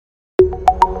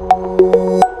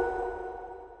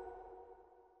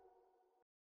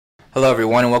Hello,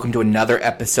 everyone, and welcome to another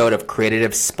episode of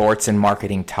Creative Sports and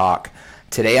Marketing Talk.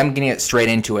 Today, I'm going to get straight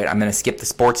into it. I'm going to skip the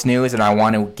sports news, and I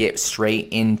want to get straight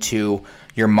into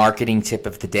your marketing tip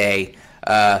of the day.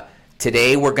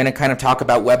 Today, we're going to kind of talk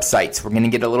about websites. We're going to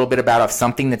get a little bit about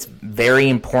something that's very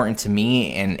important to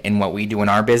me and what we do in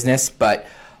our business, but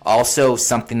also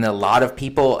something that a lot of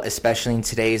people, especially in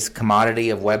today's commodity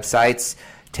of websites,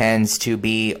 tends to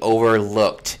be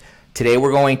overlooked. Today,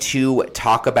 we're going to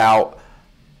talk about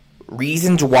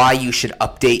reasons why you should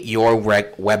update your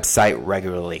website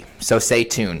regularly. So stay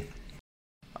tuned.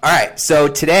 All right, so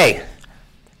today,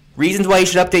 reasons why you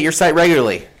should update your site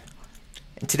regularly.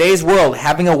 In today's world,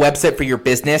 having a website for your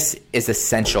business is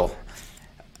essential.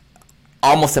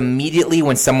 Almost immediately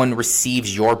when someone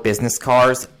receives your business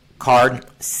card,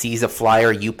 sees a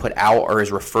flyer you put out, or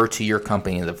is referred to your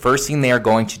company, the first thing they are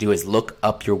going to do is look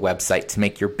up your website to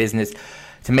make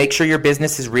sure your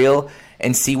business is real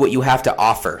and see what you have to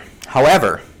offer.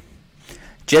 However,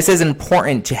 just as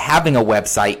important to having a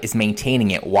website is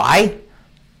maintaining it. Why?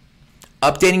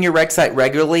 Updating your website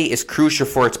regularly is crucial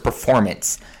for its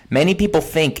performance. Many people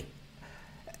think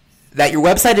that your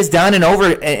website is done and over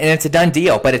and it's a done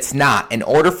deal, but it's not. In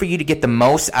order for you to get the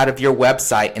most out of your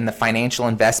website and the financial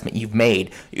investment you've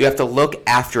made, you have to look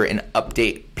after it and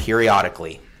update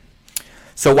periodically.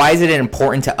 So why is it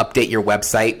important to update your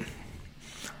website?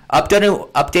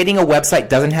 Updating a website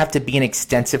doesn't have to be an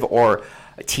extensive or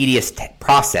tedious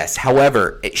process.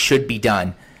 However, it should be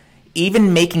done.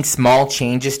 Even making small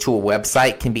changes to a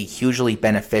website can be hugely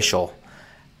beneficial.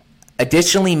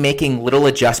 Additionally, making little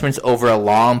adjustments over a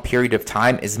long period of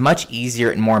time is much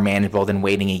easier and more manageable than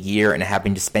waiting a year and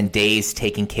having to spend days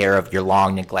taking care of your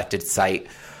long neglected site.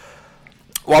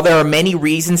 While there are many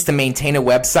reasons to maintain a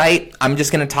website, I'm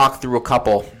just going to talk through a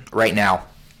couple right now.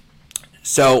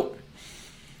 So,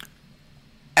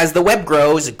 as the web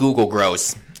grows, Google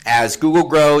grows. As Google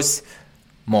grows,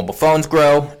 mobile phones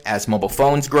grow. As mobile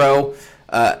phones grow,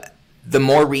 the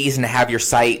more reason to have your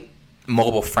site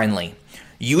mobile friendly.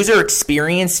 User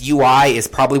experience, UI, is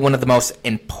probably one of the most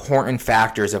important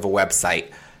factors of a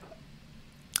website.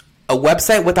 A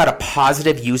website without a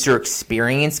positive user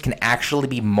experience can actually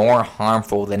be more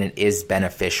harmful than it is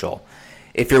beneficial.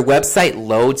 If your website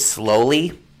loads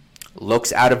slowly,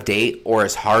 looks out of date, or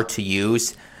is hard to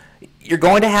use, you're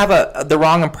going to have the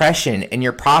wrong impression and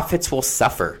your profits will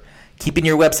suffer. Keeping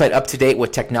your website up to date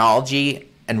with technology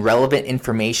and relevant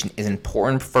information is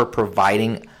important for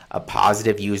providing a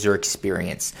positive user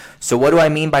experience. So what do I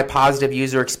mean by positive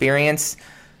user experience?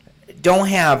 Don't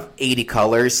have 80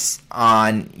 colors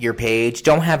on your page.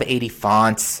 Don't have 80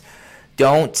 fonts.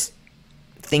 Don't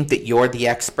think that you're the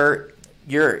expert.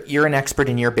 You're an expert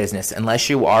in your business. Unless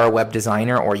you are a web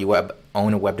designer or you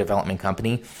own a web development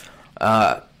company,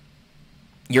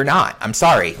 you're not. I'm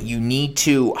sorry. You need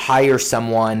to hire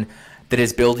someone that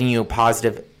is building you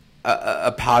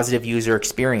a positive user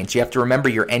experience. You have to remember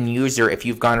your end user. If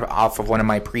you've gone off of one of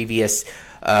my previous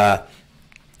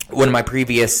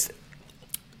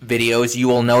videos, you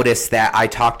will notice that I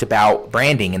talked about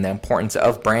branding and the importance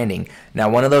of branding. Now,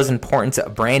 one of those importance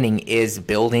of branding is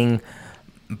building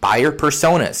buyer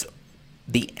personas.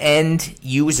 The end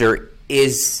user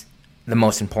is the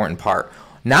most important part.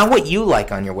 Not what you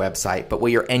like on your website, but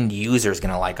what your end user is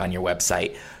going to like on your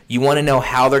website. You want to know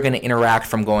how they're going to interact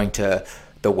from going to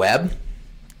the web,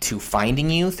 to finding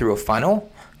you through a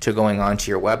funnel, to going onto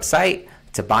your website,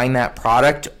 to buying that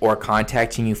product or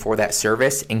contacting you for that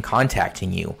service and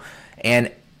contacting you.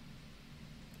 And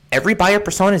every buyer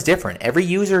persona is different. Every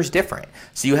user is different.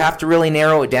 So you have to really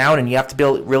narrow it down and you have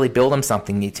to really build them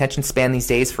something. The attention span these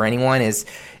days for anyone is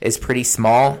pretty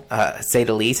small, say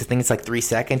the least. I think it's like 3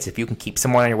 seconds. If you can keep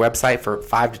someone on your website for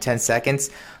 5 to 10 seconds,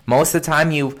 most of the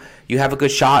time you have a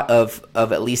good shot of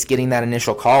at least getting that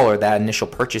initial call or that initial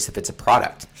purchase if it's a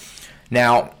product.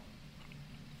 Now,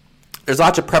 there's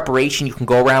lots of preparation you can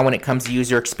go around when it comes to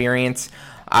user experience.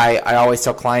 I always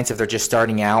tell clients if they're just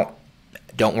starting out,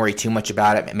 don't worry too much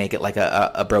about it. Make it like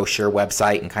a brochure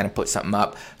website and kind of put something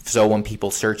up so when people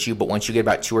search you. But once you get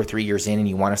about 2 or 3 years in and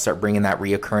you want to start bringing that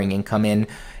reoccurring income in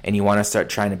and you want to start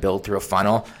trying to build through a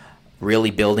funnel,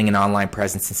 really building an online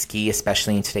presence is key,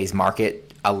 especially in today's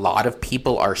market. A lot of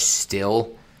people are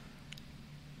still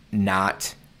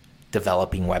not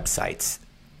developing websites.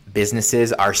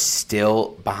 Businesses are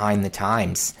still behind the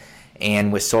times.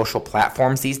 And with social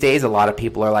platforms these days, a lot of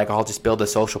people are like, I'll just build a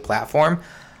social platform.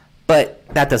 But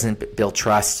that doesn't build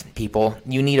trust, people.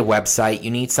 You need a website.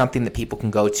 You need something that people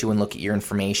can go to and look at your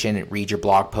information and read your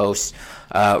blog posts,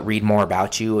 read more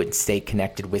about you and stay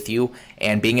connected with you.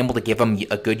 And being able to give them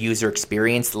a good user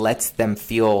experience lets them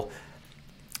feel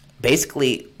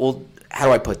basically, well, how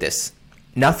do I put this?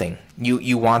 Nothing.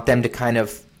 You want them to kind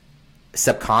of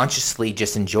subconsciously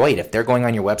just enjoy it. If they're going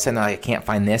on your website and they're like, I can't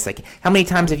find this, like, how many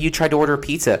times have you tried to order a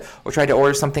pizza or tried to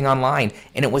order something online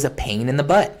and it was a pain in the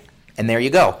butt? And there you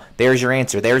go. There's your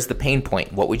answer. There's the pain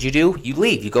point. What would you do? You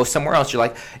leave. You go somewhere else. You're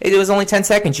like, it was only 10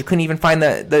 seconds. You couldn't even find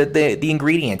the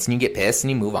ingredients, and you get pissed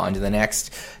and you move on to the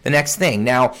next thing.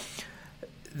 Now,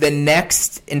 the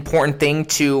next important thing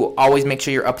to always make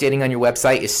sure you're updating on your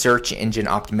website is search engine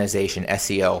optimization,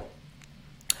 SEO.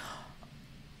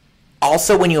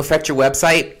 Also, when you affect your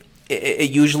website,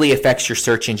 it usually affects your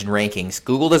search engine rankings.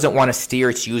 Google doesn't want to steer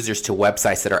its users to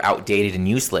websites that are outdated and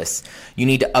useless. You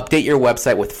need to update your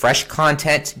website with fresh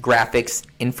content, graphics,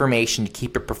 information to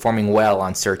keep it performing well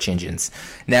on search engines.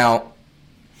 Now,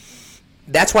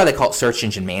 that's why they call it search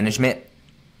engine management.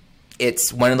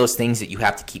 It's one of those things that you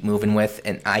have to keep moving with,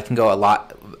 and I can go a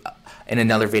lot in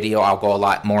another video. I'll go a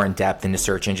lot more in depth into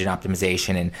search engine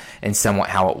optimization and somewhat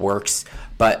how it works.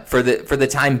 But for the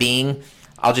time being,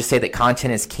 I'll just say that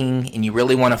content is king, and you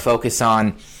really want to focus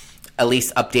on at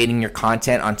least updating your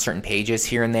content on certain pages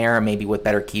here and there, maybe with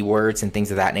better keywords and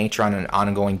things of that nature on an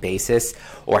ongoing basis,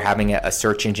 or having a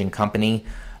search engine company,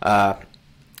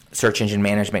 search engine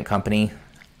management company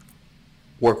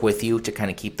work with you to kind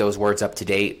of keep those words up to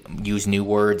date, use new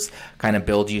words, kind of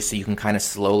build you so you can kind of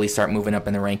slowly start moving up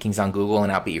in the rankings on Google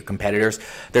and outbeat your competitors.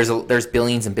 There's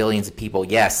billions and billions of people.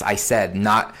 Yes, I said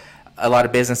not a lot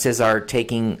of businesses are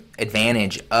taking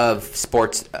advantage of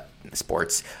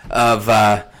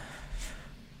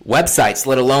websites,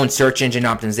 let alone search engine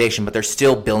optimization, but there's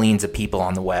still billions of people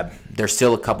on the web. There's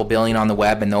still a couple billion on the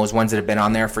web, and those ones that have been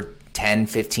on there for 10,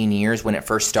 15 years when it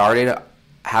first started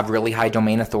have really high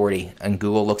domain authority, and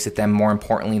Google looks at them more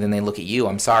importantly than they look at you.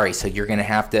 I'm sorry. So you're going to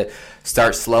have to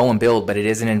start slow and build, but it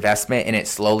is an investment, and it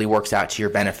slowly works out to your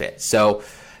benefit. So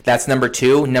that's number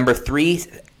 2. Number 3,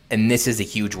 and this is a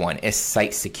huge one, is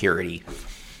site security.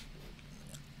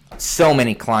 So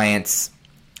many clients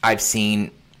I've seen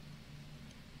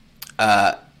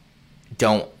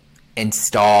don't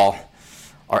install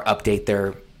or update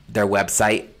their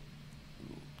website.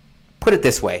 Put it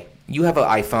this way. You have an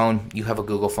iPhone, you have a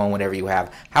Google phone, whatever you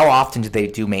have. How often do they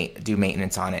do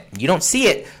maintenance on it? You don't see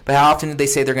it, but how often do they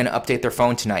say they're going to update their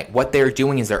phone tonight? What they're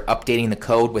doing is they're updating the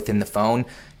code within the phone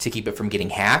to keep it from getting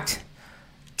hacked,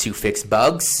 to fix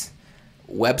bugs.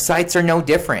 Websites are no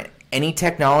different. Any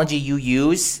technology you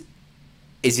use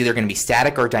is either going to be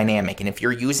static or dynamic. And if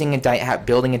you're using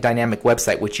building a dynamic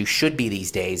website, which you should be these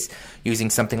days, using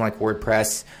something like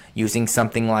WordPress, using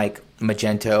something like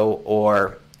Magento,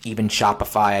 or even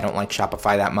Shopify. I don't like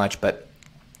Shopify that much, but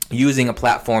using a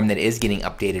platform that is getting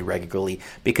updated regularly,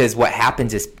 because what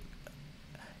happens is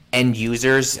end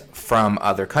users from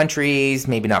other countries,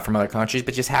 maybe not from other countries,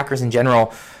 but just hackers in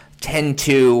general, tend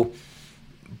to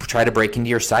try to break into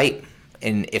your site.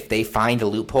 And if they find a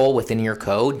loophole within your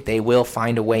code, they will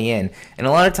find a way in. And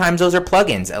a lot of times those are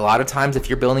plugins. A lot of times if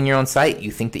you're building your own site, you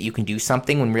think that you can do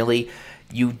something when really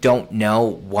you don't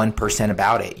know 1%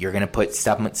 about it. You're going to put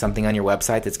something on your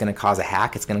website that's going to cause a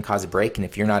hack. It's going to cause a break. And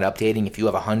if you're not updating, if you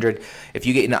have 100, if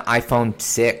you get an iPhone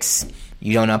 6,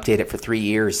 you don't update it for 3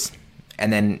 years.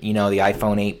 And then, the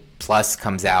iPhone 8 Plus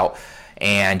comes out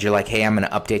and you're like, hey, I'm going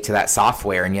to update to that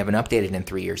software, and you haven't updated in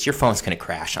 3 years. Your phone's going to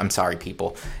crash. I'm sorry,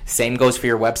 people. Same goes for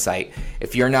your website.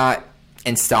 If you're not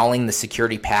installing the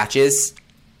security patches,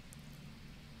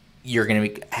 you're going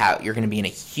to be in a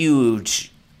huge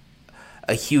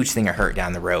thing of hurt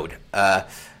down the road.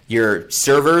 Your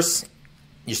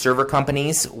server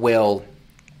companies will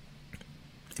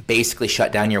basically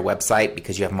shut down your website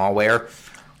because you have malware,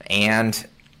 and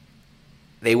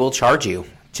they will charge you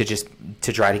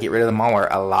to try to get rid of the malware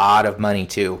a lot of money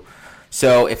too.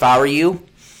 So if I were you,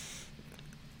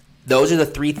 those are the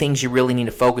 3 things you really need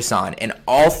to focus on. And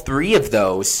all 3 of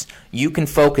those you can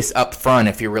focus up front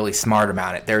if you're really smart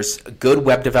about it. There's a good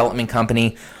web development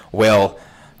company will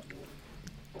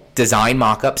design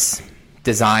mockups,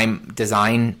 design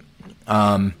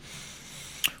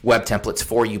web templates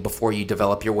for you before you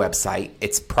develop your website.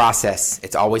 It's process.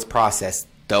 It's always process.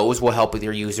 Those will help with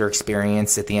your user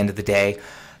experience at the end of the day.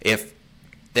 If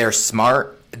they're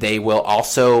smart, they will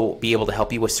also be able to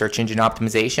help you with search engine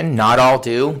optimization. Not all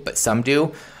do, but some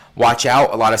do. Watch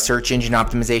out. A lot of search engine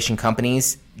optimization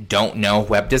companies don't know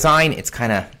web design. It's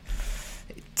kind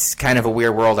of a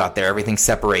weird world out there. Everything's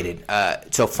separated.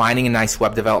 So finding a nice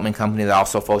web development company that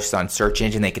also focuses on search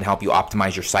engine, they can help you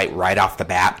optimize your site right off the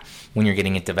bat when you're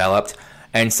getting it developed.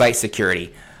 And site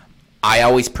security. I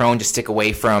always prone to stick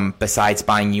away from, besides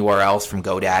buying URLs from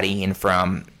GoDaddy and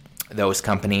from those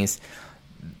companies,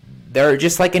 they're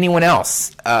just like anyone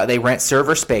else. They rent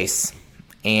server space.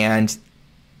 And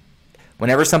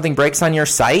Whenever something breaks on your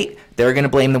site, they're going to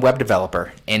blame the web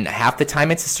developer. And half the time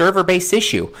it's a server-based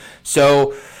issue.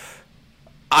 So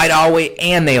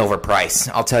and they overprice.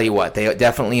 I'll tell you what, they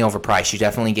definitely overprice. You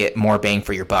definitely get more bang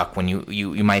for your buck when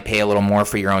you might pay a little more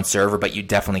for your own server, but you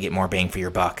definitely get more bang for your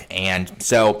buck. And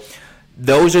so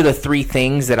those are the three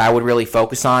things that I would really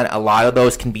focus on. A lot of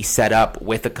those can be set up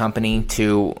with a company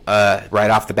to right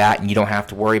off the bat, and you don't have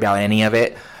to worry about any of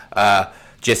it.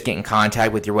 Just get in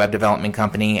contact with your web development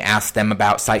company, ask them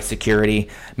about site security,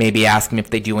 maybe ask them if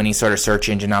they do any sort of search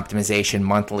engine optimization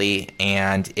monthly,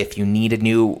 and if you need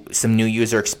some new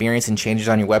user experience and changes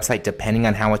on your website, depending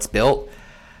on how it's built,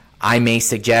 I may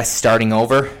suggest starting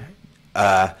over,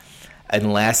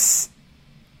 unless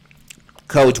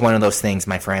code's one of those things,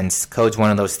 my friends. Code's one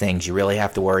of those things you really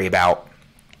have to worry about.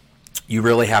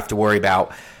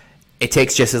 It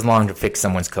takes just as long to fix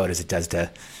someone's code as it does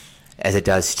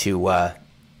to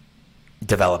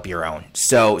develop your own.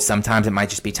 So sometimes it might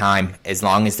just be time, as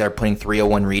long as they're putting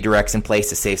 301 redirects in place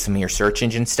to save some of your search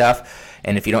engine stuff.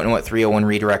 And if you don't know what 301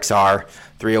 redirects are,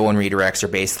 301 redirects are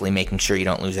basically making sure you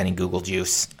don't lose any Google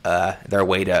juice. They're a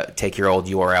way to take your old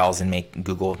URLs and make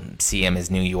Google see them as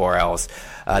new URLs.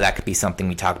 That could be something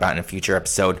we talk about in a future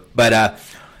episode. But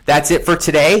that's it for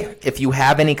today. If you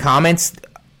have any comments,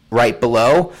 right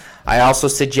below. I also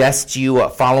suggest you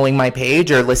following my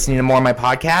page or listening to more of my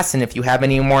podcasts. And if you have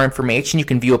any more information, you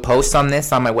can view a post on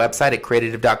this on my website at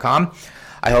creative.com.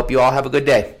 I hope you all have a good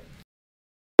day.